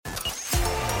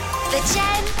The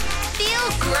Jen Feel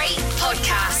Great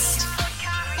Podcast.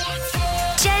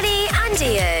 Jenny and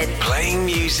Ian. Playing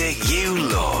music you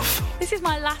love. This is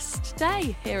my last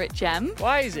day here at Gem.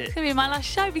 Why is it? It's going to be my last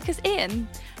show because, Ian,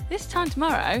 this time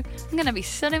tomorrow, I'm going to be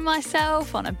sunning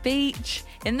myself on a beach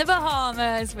in the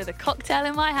Bahamas with a cocktail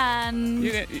in my hand.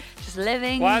 Just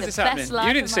living Why is the this best happening? life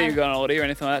You didn't of say my you were going on holiday or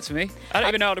anything like that to me. I don't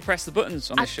even know how to press the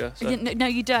buttons on this show. So. No,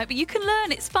 you don't. But you can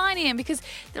learn. It's fine, Ian, because,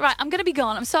 right, I'm going to be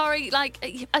gone. I'm sorry.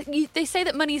 They say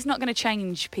that money's not going to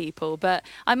change people, but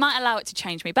I might allow it to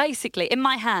change me. Basically, in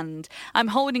my hand, I'm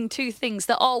holding two things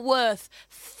that are worth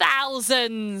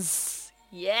thousands.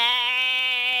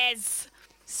 Yes!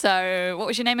 So, what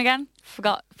was your name again?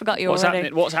 Forgot you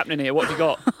already. What's happening here? What have you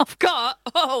got?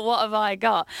 What have I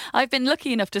got? I've been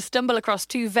lucky enough to stumble across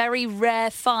two very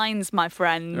rare finds, my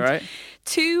friend. Right.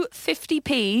 Two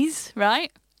 50p's,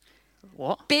 right?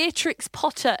 What? Beatrix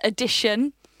Potter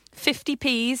edition,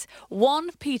 50p's,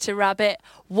 one Peter Rabbit,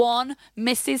 one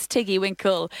Mrs.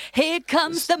 Tiggywinkle. Here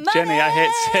comes the money. Jenny, I hate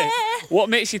to say it. What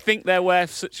makes you think they're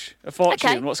worth such a fortune?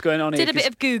 Okay. What's going on here? Did a bit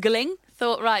of Googling.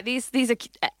 Thought, right, these are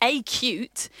A,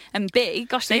 cute, and B,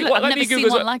 gosh, I've never seen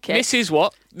one like it. Mrs.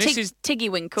 what? Mrs.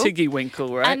 Tiggywinkle.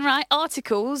 Tiggywinkle, right? And right,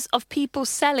 articles of people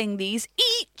selling these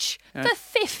each for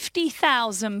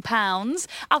 £50,000.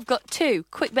 I've got two.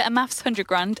 Quick bit of maths, 100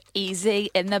 grand, easy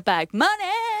in the bag. Money!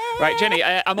 Right, Jenny,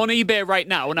 I'm on eBay right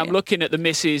now and I'm looking at the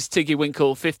Mrs.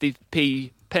 Tiggywinkle 50p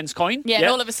pence coin. Yeah, and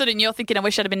all of a sudden you're thinking, I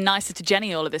wish I'd have been nicer to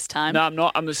Jenny all of this time. No, I'm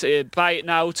not. I'm going to buy it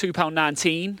now,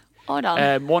 £2.19. Hold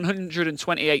on.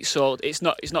 128 sold. It's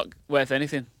not worth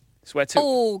anything. It's worth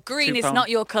green is £2. not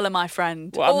your colour, my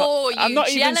friend. Well, I'm you not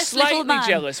even jealous little slightly man.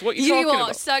 jealous. What are you talking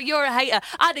about? So you're a hater.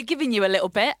 I'd have given you a little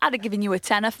bit. I'd have given you a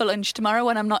tenner for lunch tomorrow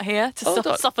when I'm not here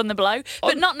to soften the blow.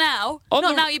 But not now.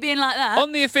 Not now you're being like that.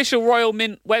 On the official Royal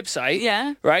Mint website,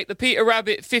 Yeah. right, the Peter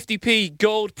Rabbit 50p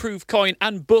gold proof coin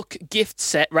and book gift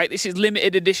set, right, this is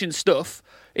limited edition stuff.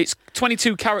 It's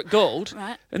 22 karat gold.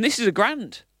 Right. And this is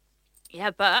 £1,000.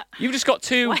 Yeah, but... You've just got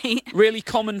two Wait. really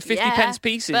common 50 pence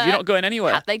pieces. You're not going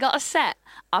anywhere. Have they got a set?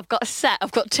 I've got a set.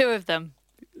 I've got two of them.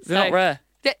 They're not rare.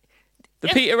 The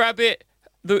Peter Rabbit,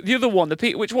 the other one, what's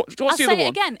the other one? I'll say it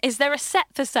again. Is there a set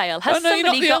for sale? Has no, you're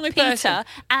not somebody the got only Peter person.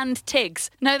 and Tiggs?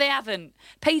 No, they haven't.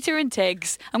 Peter and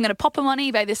Tiggs. I'm going to pop them on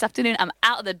eBay this afternoon. I'm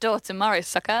out of the door tomorrow,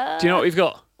 sucker. Do you know what we've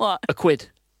got? What? £1.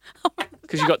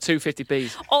 Because you've got two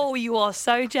 50p's. Oh, you are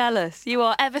so jealous. You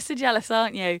are ever so jealous,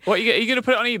 aren't you? What, are you going to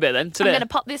put it on eBay then today? I'm going to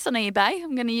pop this on eBay.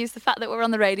 I'm going to use the fact that we're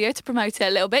on the radio to promote it a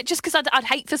little bit, just because I'd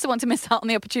hate for someone to miss out on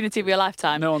the opportunity of your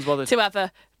lifetime. No one's bothered. To have a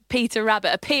Peter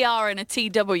Rabbit, a PR and a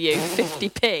TW,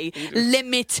 50p,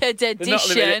 limited edition. not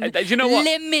limited. Do you know what?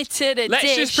 Limited edition.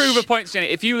 Let's just prove a point, Jenny.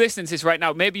 If you listen to this right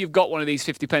now, maybe you've got one of these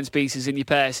 50 pence pieces in your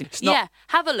purse. It's not... Yeah,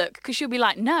 have a look, because you'll be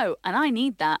like, no, and I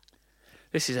need that.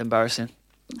 This is embarrassing.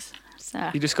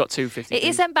 So. You just got two 50. It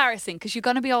is embarrassing because you're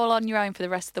going to be all on your own for the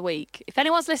rest of the week. If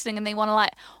anyone's listening and they want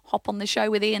to hop on the show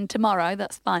with Ian tomorrow,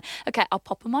 that's fine. Okay, I'll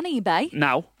pop them on eBay.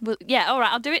 Now? Well, yeah, all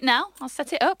right, I'll do it now. I'll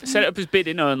set it up. Set it up as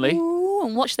bidding only. Ooh,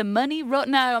 and watch the money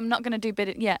run. No, I'm not going to do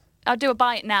bidding. Yeah, I'll do a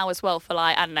buy it now as well for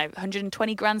I don't know,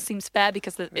 120 grand seems fair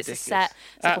because it's a set.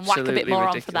 So I can whack a bit more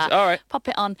on for that. All right. Pop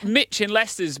it on. Mitch in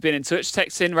Leicester's been in touch,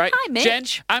 texting, right? Hi, Mitch. Jen,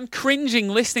 I'm cringing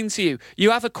listening to you.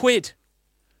 You have £1.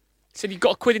 He said you've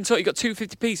got £1 in total. You've got two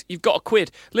 50p's. You've got £1.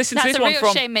 Listen to That's this a one real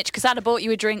from... shame, Mitch, because I'd have bought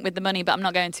you a drink with the money, but I'm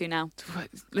not going to now.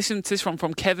 Listen to this one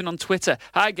from Kevin on Twitter.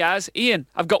 Hi, guys. Ian,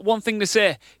 I've got one thing to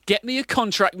say. Get me a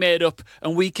contract made up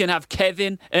and we can have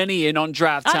Kevin and Ian on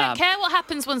drive time. I don't care what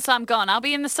happens once I'm gone. I'll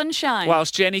be in the sunshine.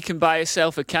 Whilst Jenny can buy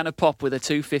herself a can of pop with her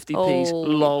two 50p's.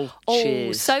 Lol.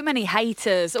 Cheers. So many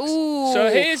haters. Ooh. So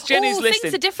here's Jenny's listing.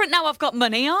 Things are different now. I've got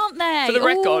money, aren't they? For the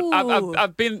record, Ooh.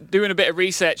 I've been doing a bit of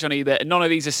research on eBay and none of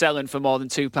these are selling for more than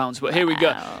 £2. But here we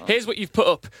go. Here's what you've put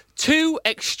up. Two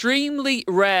extremely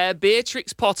rare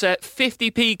Beatrix Potter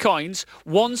 50p coins,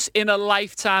 once in a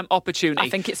lifetime opportunity. I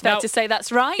think it's fair to say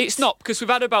that's right. It's not, because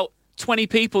we've had about 20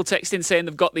 people texting saying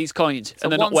they've got these coins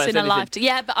and they're not worth anything. Once in a lifetime.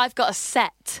 Yeah, but I've got a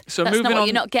set. So that's moving not what on.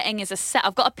 you're not getting is a set.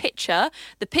 I've got a picture.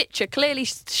 The picture clearly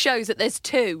shows that there's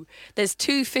two. There's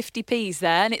two 50p's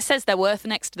there, and it says they're worth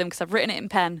next to them because I've written it in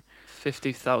pen.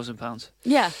 £50,000.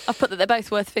 Yeah, I've put that they're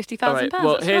both worth £50,000. All right,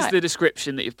 well, That's here's right. the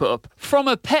description that you've put up. From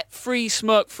a pet-free,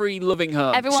 smoke-free loving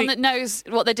home. Everyone that knows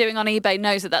what they're doing on eBay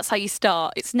knows that that's how you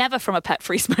start. It's never from a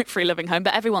pet-free, smoke-free living home,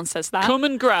 but everyone says that. Come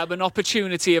and grab an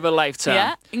opportunity of a lifetime.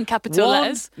 Yeah, in capital One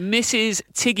letters. Mrs.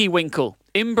 Tiggywinkle.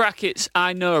 In brackets,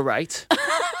 I know, right?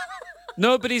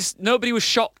 Nobody was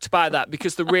shocked by that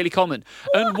because they're really common.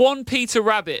 And one Peter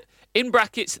Rabbit. In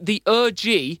brackets, the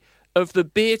OG. of the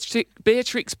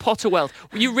Beatrix Potter World.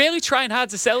 You're really trying hard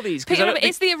to sell these. Peter,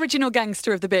 it's the original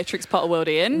gangster of the Beatrix Potter world,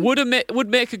 Ian. Would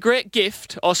make a great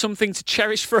gift or something to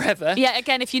cherish forever. Yeah,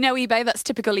 again, if you know eBay, that's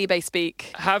typical eBay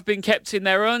speak. Have been kept in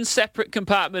their own separate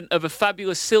compartment of a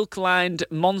fabulous silk-lined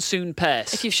Monsoon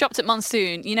purse. If you've shopped at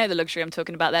Monsoon, you know the luxury I'm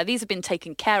talking about there. These have been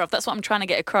taken care of. That's what I'm trying to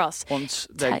get across. Once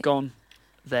they're gone,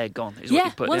 they're gone, is what Yeah,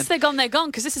 you're putting once in. they're gone, they're gone,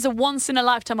 because this is a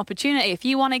once-in-a-lifetime opportunity. If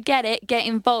you want to get it, get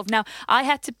involved. Now, I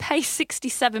had to pay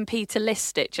 67p to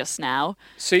list it just now.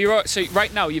 So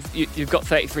right now you've got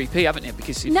 33p, haven't you?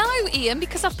 Because No, Ian,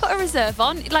 because I've put a reserve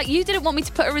on. Like, you didn't want me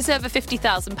to put a reserve of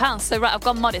 £50,000. So, right, I've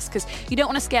gone modest, because you don't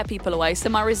want to scare people away. So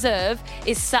my reserve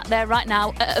is sat there right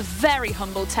now at a very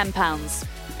humble £10.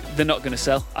 they're not going to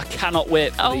sell. I cannot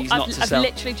wait for these not to I've sell.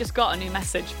 literally just got a new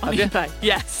message on Have you? eBay.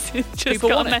 Yes, just People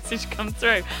got want a it. message come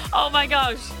through. Oh my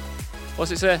gosh.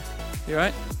 What's it say? You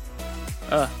right?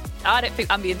 I don't think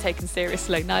I'm being taken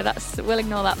seriously. No, we'll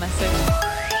ignore that message.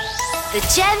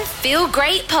 The Jen Feel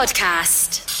Great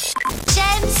Podcast.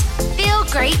 Jen's Feel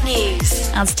Great News.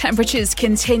 As temperatures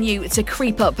continue to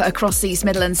creep up across the East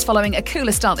Midlands following a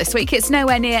cooler start this week, it's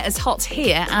nowhere near as hot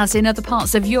here as in other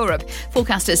parts of Europe.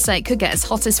 Forecasters say it could get as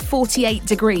hot as 48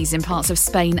 degrees in parts of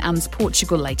Spain and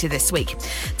Portugal later this week.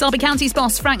 Derby County's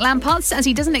boss Frank Lampard says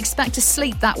he doesn't expect to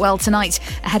sleep that well tonight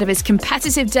ahead of his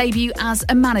competitive debut as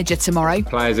a manager tomorrow.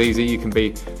 Players easy, you can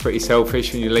be pretty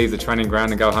selfish when you leave the training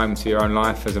ground and go home to your own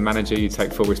life. As a manager, you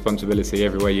take full responsibility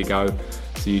everywhere you go.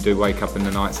 So you do wake up in the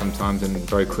night sometimes and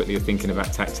very quickly you're thinking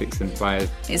about tactics and players.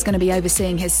 He's going to be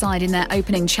overseeing his side in their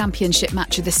opening championship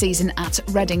match of the season at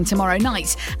Reading tomorrow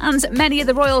night. And many of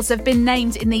the royals have been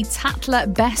named in the Tatler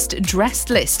Best Dressed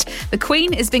list. The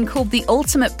Queen has been called the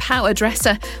ultimate power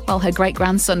dresser, while her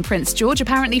great-grandson Prince George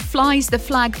apparently flies the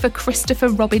flag for Christopher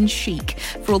Robin Chic.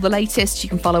 For all the latest, you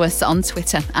can follow us on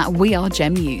Twitter at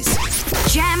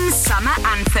WeAreGemNews. Gem Summer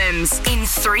Anthems in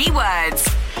 3 words.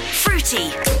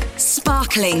 Fruity.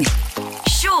 Sparkling.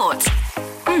 Short.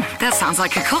 That sounds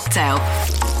like a cocktail.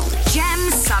 Gem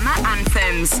Summer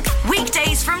Anthems.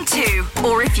 Weekdays from 2.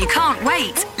 Or if you can't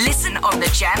wait, listen on the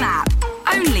Gem app.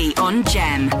 Only on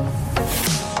Gem.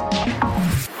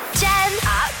 Gem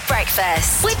at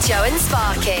Breakfast with Joe and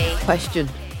Sparky. Question.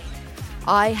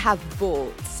 I have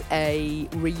bought a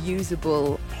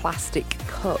reusable plastic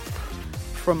cup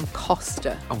from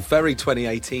Costa. Oh, very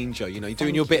 2018, Joe. You know, you're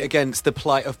doing your bit against the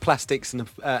plight of plastics and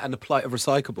the plight of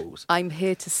recyclables. I'm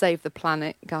here to save the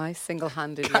planet, guys,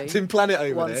 single-handedly. Captain Planet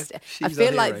over there. I She's feel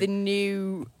our like hero. the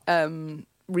new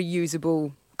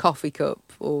reusable coffee cup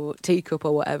or teacup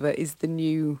or whatever is the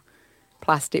new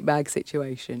plastic bag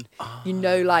situation. You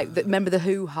know, like, remember the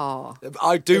hoo-ha?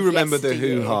 I do of remember the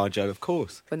yesteryear? hoo-ha, Joe, of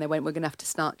course. When they went, we're going to have to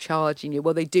start charging you.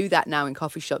 Well, they do that now in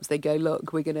coffee shops. They go, look,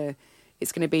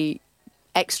 it's going to be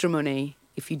extra money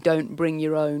if you don't bring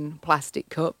your own plastic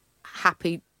cup.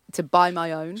 Happy to buy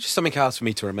my own. Just something else for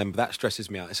me to remember. That stresses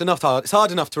me out. It's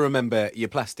hard enough to remember your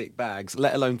plastic bags,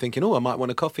 let alone thinking, oh, I might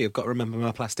want a coffee. I've got to remember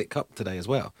my plastic cup today as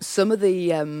well. Some of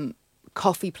the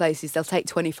coffee places, they'll take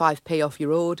 25p off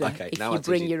your order if now you I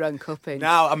bring see. your own cup in.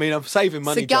 Now, I mean, I'm saving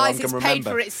money, So, guys, Joe, I it's can paid remember.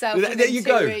 for itself. There within you 2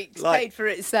 go. weeks. Paid for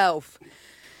itself.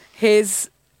 Here's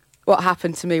what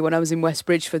happened to me when I was in West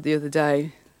Bridgeford the other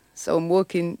day. So I'm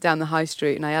walking down the high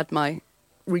street and I had my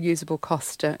reusable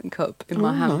Costa cup in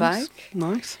my handbag.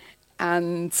 Nice.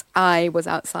 And I was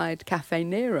outside Cafe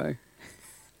Nero.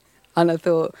 And I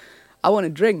thought, I want a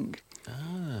drink.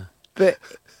 But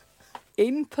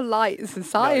in polite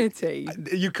society,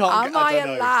 You can't. am I don't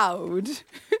know. allowed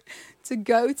to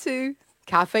go to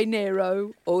Cafe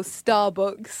Nero or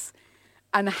Starbucks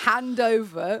and hand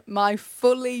over my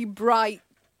fully bright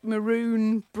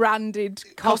maroon branded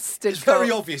Costa It's cup?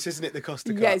 very obvious, isn't it, the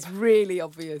Costa cup? Yeah, it's really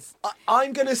obvious.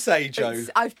 I'm going to say, Joe.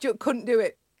 Couldn't do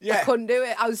it. Yeah. I couldn't do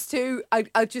it.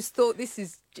 I just thought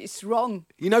it's wrong.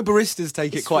 You know, baristas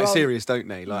take it It's quite wrong. serious, don't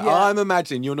they? Like, Yeah. I'm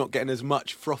imagining you're not getting as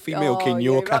much frothy milk Oh, in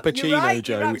your you're right. cappuccino, You're right.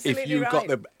 Joe, You're if absolutely you've got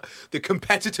right. the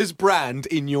competitor's brand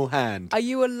in your hand. Are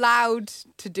you allowed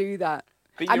to do that?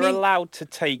 But I you're mean- allowed to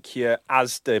take your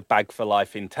Asda bag for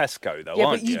life in Tesco, though, Yeah,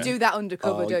 aren't but you do that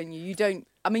undercover, Oh. don't you? You don't.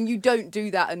 I mean, you don't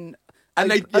do that and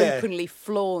they- yeah. openly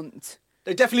flaunt.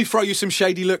 They definitely throw you some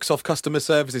shady looks off customer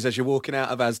services as you're walking out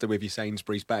of Asda with your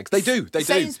Sainsbury's bags. They do.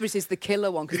 Sainsbury's is the killer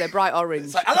one because they're bright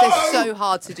orange. like, "Hello!" They're so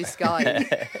hard to disguise.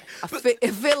 I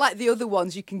feel like the other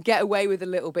ones you can get away with a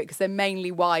little bit because they're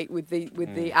mainly white with the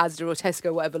Asda or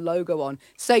Tesco whatever logo on.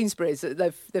 Sainsbury's,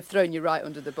 they've thrown you right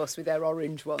under the bus with their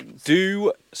orange ones.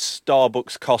 Do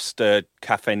Starbucks, Costa,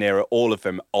 Cafe Nero, all of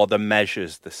them, are the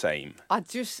measures the same? I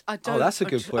don't. Oh, that's a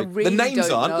good point. Really the names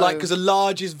don't aren't know. like because a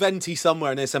large is Venti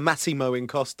somewhere and it's a Massimo in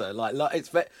Costa. Like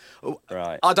it's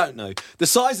Right. I don't know. The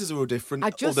sizes are all different.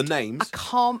 Or the names. I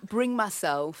can't bring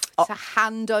myself to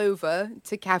hand over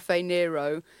to Cafe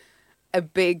Nero a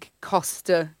big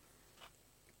Costa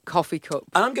coffee cup.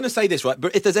 And I'm going to say this, right?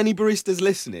 But if there's any baristas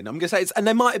listening, I'm going to say it's, and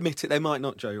they might admit it, they might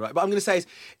not, Joe, right? But I'm going to say is,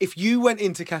 if you went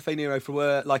into Cafe Nero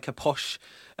for like a posh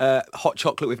hot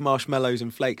chocolate with marshmallows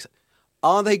and flakes,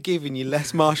 are they giving you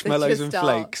less marshmallows and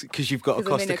flakes because you've got a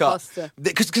Costa cup?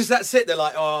 Because that's it. They're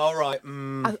like, oh, all right.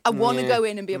 I want to go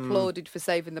in and be applauded for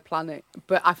saving the planet,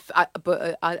 but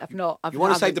I've not. You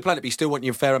want to save the planet, but you still want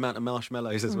your fair amount of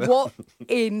marshmallows as well. What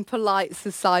in polite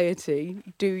society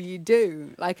do you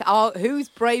do? Like, who's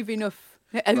brave enough?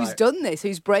 Who's done this?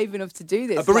 Who's brave enough to do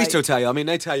this? A barista will tell you. I mean,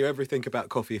 they tell you everything about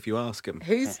coffee if you ask them.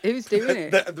 Who's doing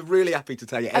it? They're really happy to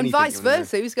tell you anything. And vice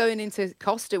versa. Who's going into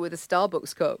Costa with a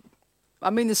Starbucks cup? I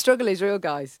mean, the struggle is real,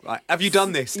 guys. Right. Have you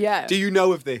done this? Yeah. Do you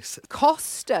know of this?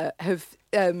 Costa have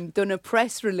done a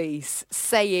press release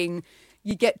saying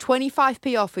you get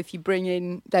 25p off if you bring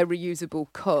in their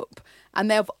reusable cup. And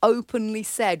they have openly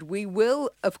said, we will,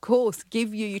 of course,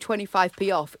 give you your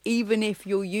 25p off, even if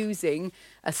you're using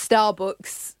a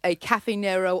Starbucks, a Cafe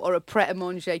Nero or a Pret a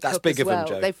Manger That's cup big as of them, well.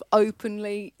 Joe. They've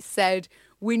openly said,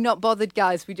 we're not bothered,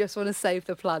 guys. We just want to save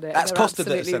the planet. That's And they're Costa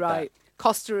that absolutely said that. right.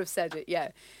 Costa have said it, yeah.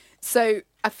 So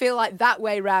I feel like that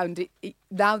way round,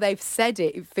 now they've said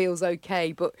it, it feels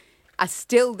okay. But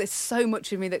there's so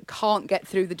much of me that can't get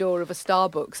through the door of a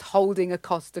Starbucks holding a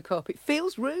Costa cup. It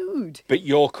feels rude. But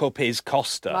your cup is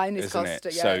Costa, Mine is isn't Costa,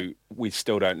 it? yeah. So we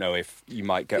still don't know if you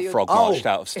might get The- frog marched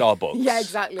out of Starbucks. Yeah,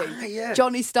 exactly. yeah.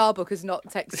 Johnny Starbuck has not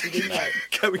texted in yet.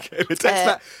 Can we get a text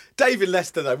back? David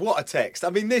Lester, though, what a text.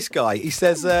 I mean, this guy, he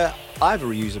says, I have a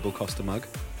reusable Costa mug,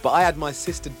 but I had my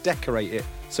sister decorate it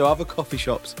so other coffee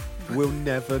shops will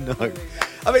never know.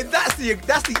 I mean, that's the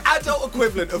adult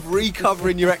equivalent of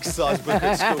recovering your exercise book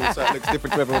at school so it looks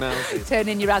different to everyone else's.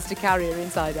 Turning your Asda carrier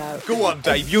inside out. Go on,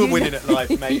 Dave, you're winning at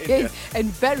life, mate. Yeah, and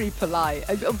very polite.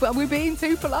 And we're being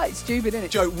too polite, stupid, isn't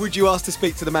it? Joe, would you ask to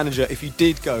speak to the manager if you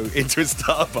did go into a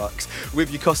Starbucks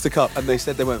with your Costa cup and they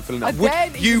said they weren't filling up?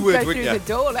 You would, go wouldn't through you? the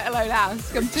door, let alone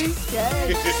ask. I'm too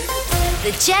scared.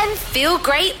 The Gem Feel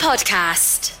Great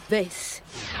Podcast. This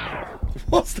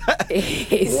What's that?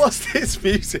 is What's this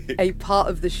music? a part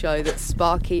of the show that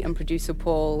Sparky and producer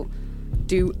Paul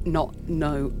do not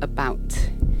know about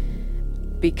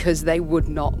because they would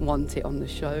not want it on the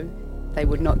show. They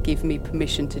would not give me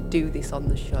permission to do this on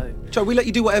the show. Joe, we let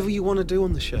you do whatever you want to do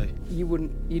on the show. You're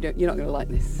not going to like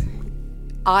this.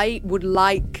 I would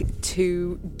like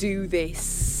to do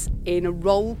this in a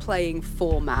role-playing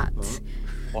format.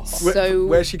 So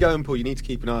Where's she going, Paul? You need to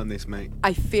keep an eye on this, mate.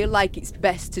 I feel like it's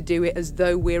best to do it as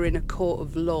though we're in a court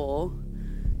of law.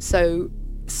 So,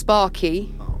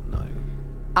 Sparky, Oh, no.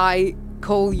 I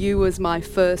call you as my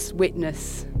first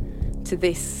witness to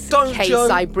this Don't, case Joe.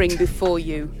 I bring before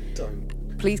you.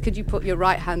 Don't. Please, could you put your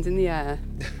right hand in the air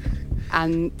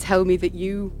and tell me that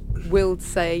you will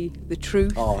say the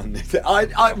truth? Oh, no.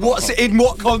 What's in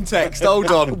what context? Hold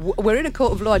on. We're in a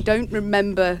court of law. I don't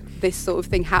remember this sort of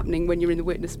thing happening when you're in the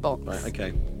witness box. Right,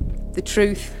 okay. The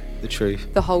truth, The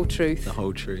truth. the whole truth, The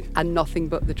whole truth. and nothing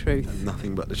but the truth.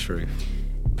 Nothing but the truth.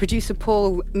 Producer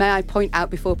Paul, may I point out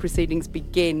before proceedings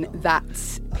begin that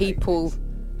people,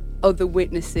 other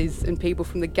witnesses and people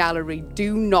from the gallery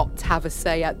do not have a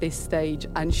say at this stage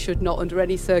and should not under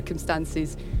any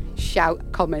circumstances shout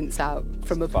comments out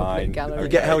from a Fine. public gallery. You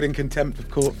get held in contempt of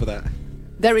court for that.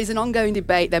 There is an ongoing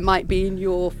debate, there might be in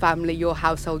your family, your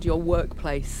household, your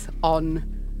workplace, on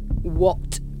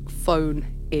what phone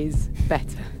is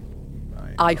better,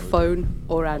 iPhone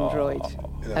or Android.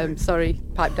 Sorry,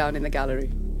 pipe down in the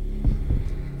gallery.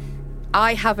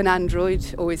 I have an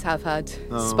Android, always have had.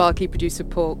 Sparky, producer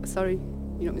Paul, sorry,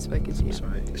 you're not misspoken to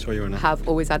you. Sorry, you're on Have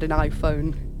always had an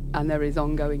iPhone, and there is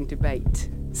ongoing debate.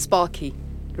 Sparky,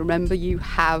 remember you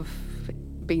have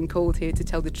been called here to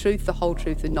tell the truth, the whole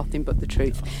truth, and nothing but the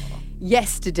truth.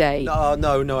 Yesterday, Oh,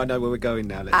 no, I know where we're going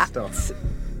now. Let's stop.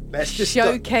 Let's just stop.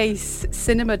 Showcase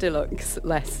Cinema Deluxe,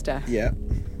 Leicester. Yeah.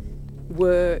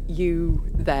 Were you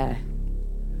there?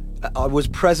 I was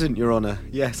present, Your Honour.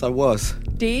 Yes, I was.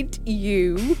 Did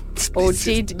you or This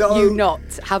is- did no. you not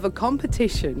have a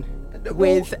competition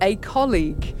with a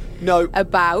colleague No.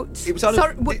 about It was on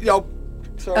sorry, sorry, Your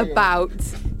about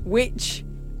which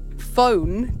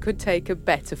phone could take a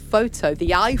better photo, the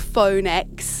iPhone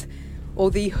X or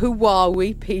the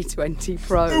Huawei P20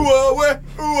 Pro?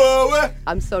 Huawei.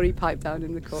 I'm sorry, pipe down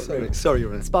in the courtroom. Sorry,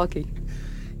 Ren. Sparky.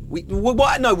 We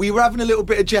were having a little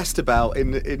bit of jest about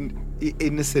in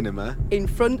the cinema. In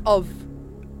front of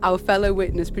our fellow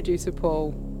witness, producer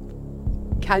Paul,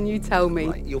 can you tell me...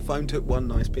 Right, your phone took one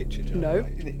nice picture, Joe. No.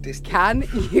 Right, can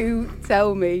you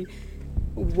tell me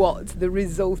what the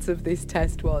result of this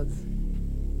test was?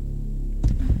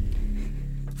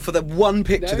 For the one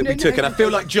picture that we took, and I feel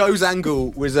like Joe's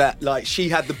angle was that, like, she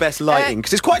had the best lighting,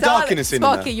 because it's quite dark in the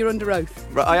cinema. Sparky, you're under oath.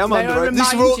 Right, I am under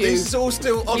oath. This is all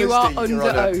still honesty. You are under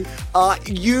oath.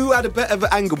 You had a bit of an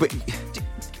angle, but...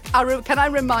 Can I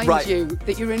remind you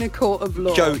that you're in a court of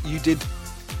law? Joe, you did,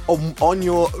 on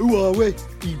your Huawei,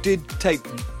 you did take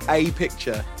a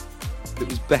picture that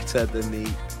was better than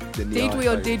the Did we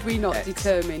or iPhone did we not X.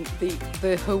 determine the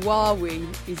Huawei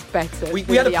is better? We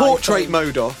than had a the portrait iPhone?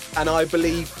 mode off, and I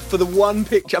believe for the one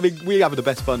picture, I mean, we have the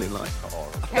best fun in life.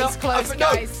 Case closed, no,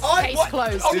 guys. Case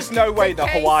closed. There's no way the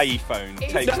Case- Hawaii phone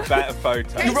takes better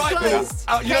photos. Case You're right, closed.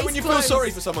 but you know when Case you feel closed.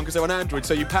 sorry for someone because they're on Android,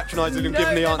 so you patronise them and give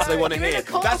them the No, answer they want to you're in hear. a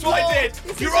court That's of what law. I did.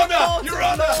 This Your is a Honour, court Your of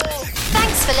Honour. law.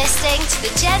 Thanks for listening to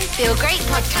the Gem Feel Great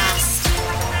podcast.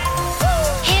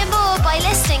 Hear more by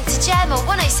listening to Gem on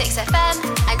 106 FM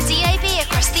and DAB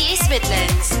across the East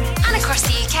Midlands and across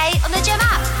the UK on the Gem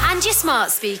app and your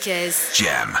smart speakers.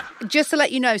 Gem. Just to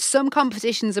let you know, some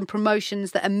competitions and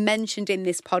promotions that are mentioned in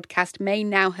this podcast may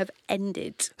now have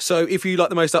ended. So if you like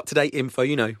the most up-to-date info,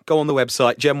 go on the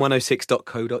website,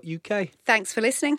 gem106.co.uk. Thanks for listening.